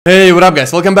Hey, what up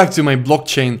guys? Welcome back to my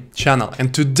blockchain channel,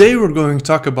 and today we're going to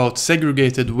talk about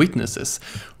segregated witnesses.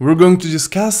 We're going to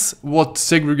discuss what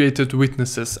segregated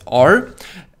witnesses are,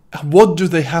 what do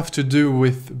they have to do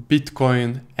with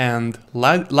Bitcoin and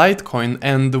Litecoin,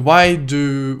 and why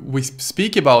do we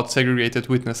speak about segregated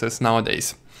witnesses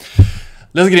nowadays.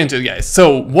 Let's get into it, guys.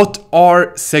 So what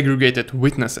are segregated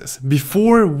witnesses?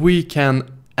 Before we can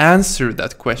answer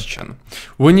that question,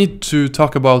 we need to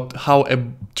talk about how a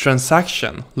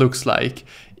transaction looks like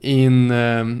in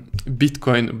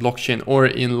Bitcoin blockchain or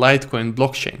in Litecoin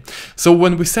blockchain. So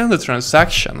when we send a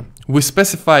transaction, we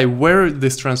specify where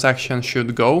this transaction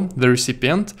should go, the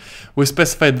recipient, we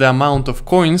specify the amount of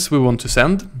coins we want to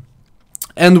send,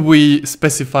 and we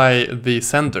specify the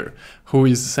sender who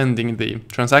is sending the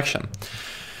transaction.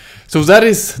 So that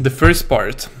is the first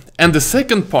part. And the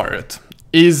second part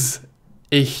is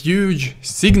a huge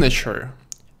signature,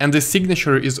 and the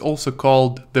signature is also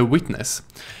called the witness.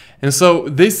 And so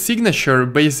this signature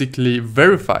basically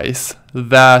verifies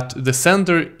that the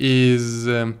sender is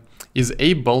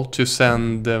able to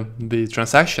send the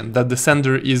transaction, that the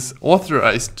sender is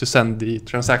authorized to send the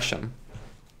transaction.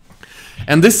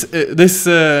 And this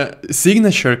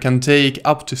signature can take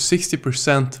up to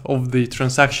 60% of the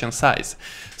transaction size.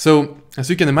 So as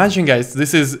you can imagine, guys,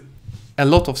 this is a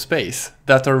lot of space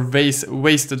that are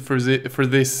wasted for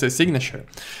this signature.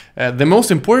 The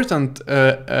most important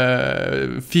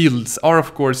fields are,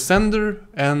 of course, sender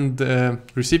and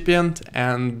recipient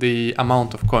and the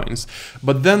amount of coins.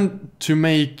 But then to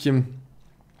make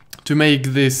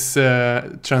this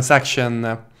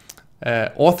transaction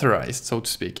authorized, so to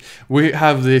speak, we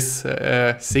have this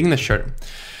signature.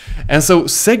 And so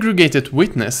segregated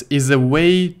witness is a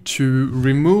way to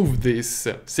remove this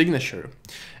signature.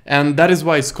 And that is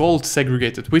why it's called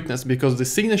segregated witness, because the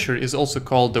signature is also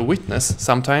called the witness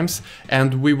sometimes,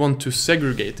 and we want to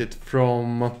segregate it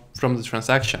from the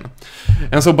transaction.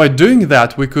 And so by doing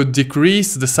that, we could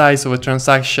decrease the size of a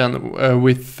transaction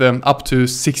with up to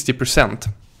 60%.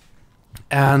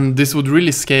 And this would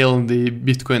really scale the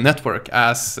Bitcoin network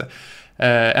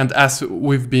and as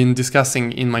we've been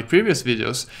discussing in my previous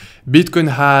videos, Bitcoin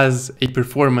has a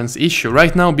performance issue.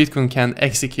 Right now, Bitcoin can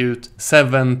execute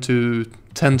 7 to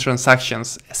 10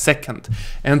 transactions a second.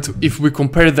 And if we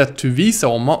compare that to Visa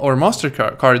or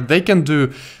MasterCard, they can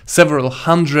do several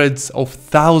hundreds of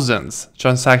thousands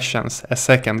transactions a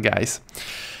second, guys.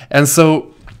 And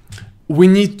so we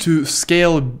need to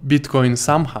scale Bitcoin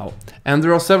somehow. And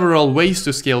there are several ways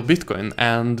to scale Bitcoin.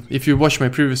 And if you watch my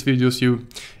previous videos,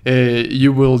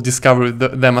 you will discover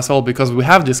them as well, because we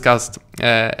have discussed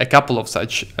a couple of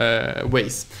such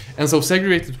ways. And so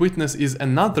segregated witness is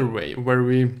another way where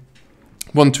we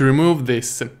want to remove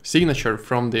this signature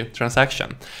from the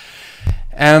transaction.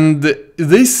 And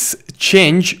this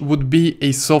change would be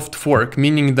a soft fork,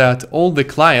 meaning that all the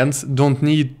clients don't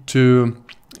need to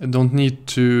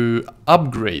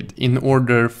upgrade in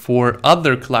order for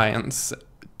other clients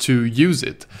to use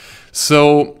it.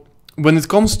 So when it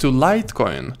comes to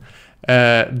Litecoin,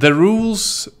 the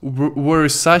rules were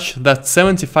such that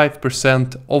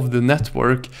 75% of the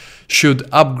network should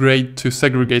upgrade to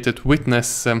segregated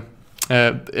witness,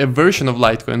 a version of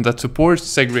Litecoin that supports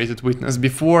segregated witness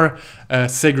before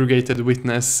segregated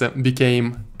witness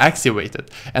became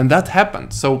activated. And that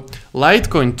happened. So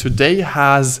Litecoin today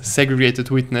has segregated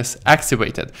witness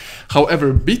activated.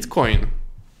 However, Bitcoin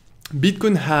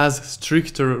has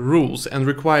stricter rules and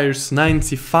requires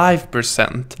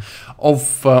 95%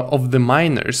 of the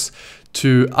miners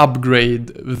to upgrade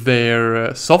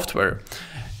their software.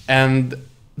 And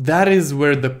that is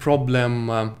where the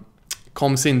problem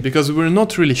comes in, because we're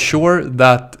not really sure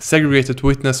that segregated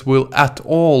witness will at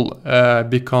all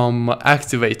become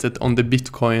activated on the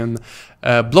Bitcoin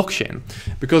blockchain,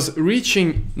 because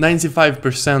reaching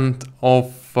 95%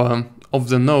 of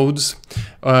the nodes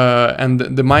and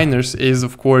the miners is,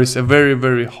 of course, a very,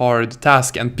 very hard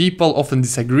task, and people often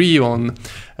disagree on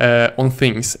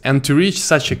things. And to reach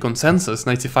such a consensus,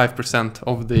 95%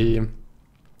 of the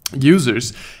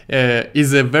users,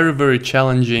 is a very, very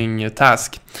challenging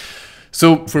task.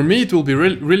 So for me, it will be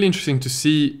really interesting to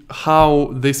see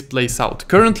how this plays out.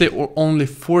 Currently, only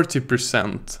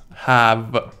 40%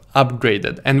 have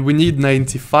upgraded, and we need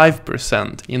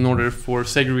 95% in order for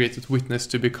segregated witness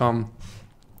to become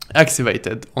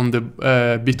activated on the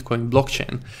Bitcoin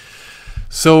blockchain.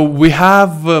 So we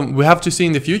have to see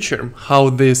in the future how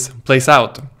this plays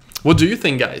out. What do you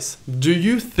think, guys? Do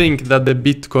you think that the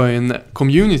Bitcoin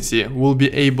community will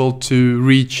be able to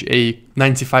reach a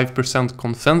 95%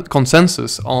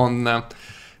 consensus on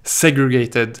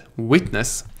segregated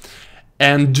witness?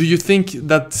 And do you think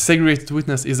that segregated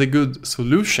witness is a good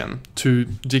solution to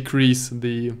decrease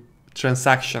the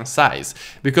transaction size?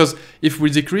 Because if we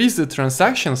decrease the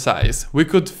transaction size, we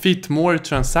could fit more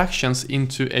transactions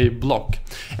into a block.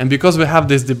 And because we have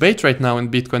this debate right now in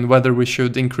Bitcoin whether we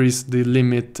should increase the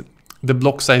limit, the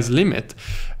block size limit,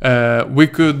 we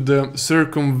could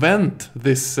circumvent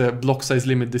this block size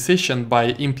limit decision by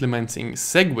implementing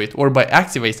seg-wit or by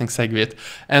activating seg-wit,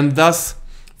 and thus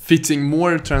fitting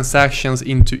more transactions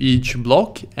into each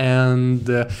block, and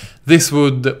this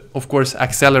would of course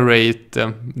accelerate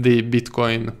the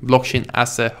Bitcoin blockchain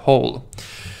as a whole.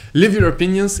 Leave your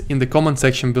opinions in the comment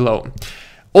section below.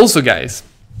 Also guys,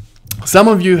 some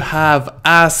of you have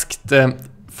asked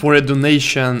for a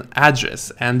donation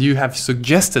address, and you have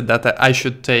suggested that I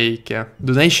should take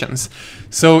donations.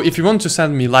 So if you want to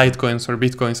send me Litecoins or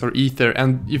Bitcoins or Ether,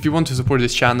 and if you want to support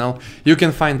this channel, you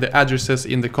can find the addresses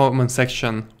in the comment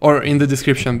section or in the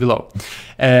description below.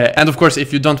 And of course,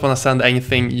 if you don't want to send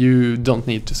anything, you don't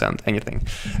need to send anything.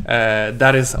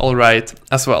 That is all right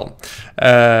as well.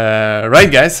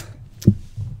 Right guys?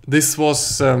 This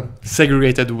was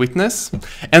Segregated Witness.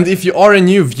 And if you are a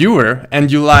new viewer and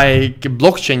you like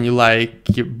blockchain, you like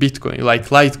Bitcoin, you like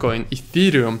Litecoin,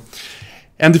 Ethereum,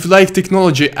 and if you like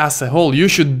technology as a whole, you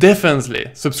should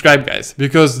definitely subscribe guys,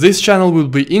 because this channel will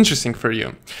be interesting for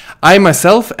you. I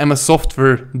myself am a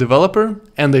software developer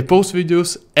and I post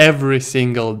videos every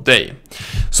single day.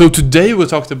 So today we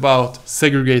talked about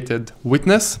Segregated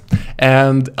Witness,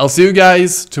 and I'll see you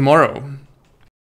guys tomorrow.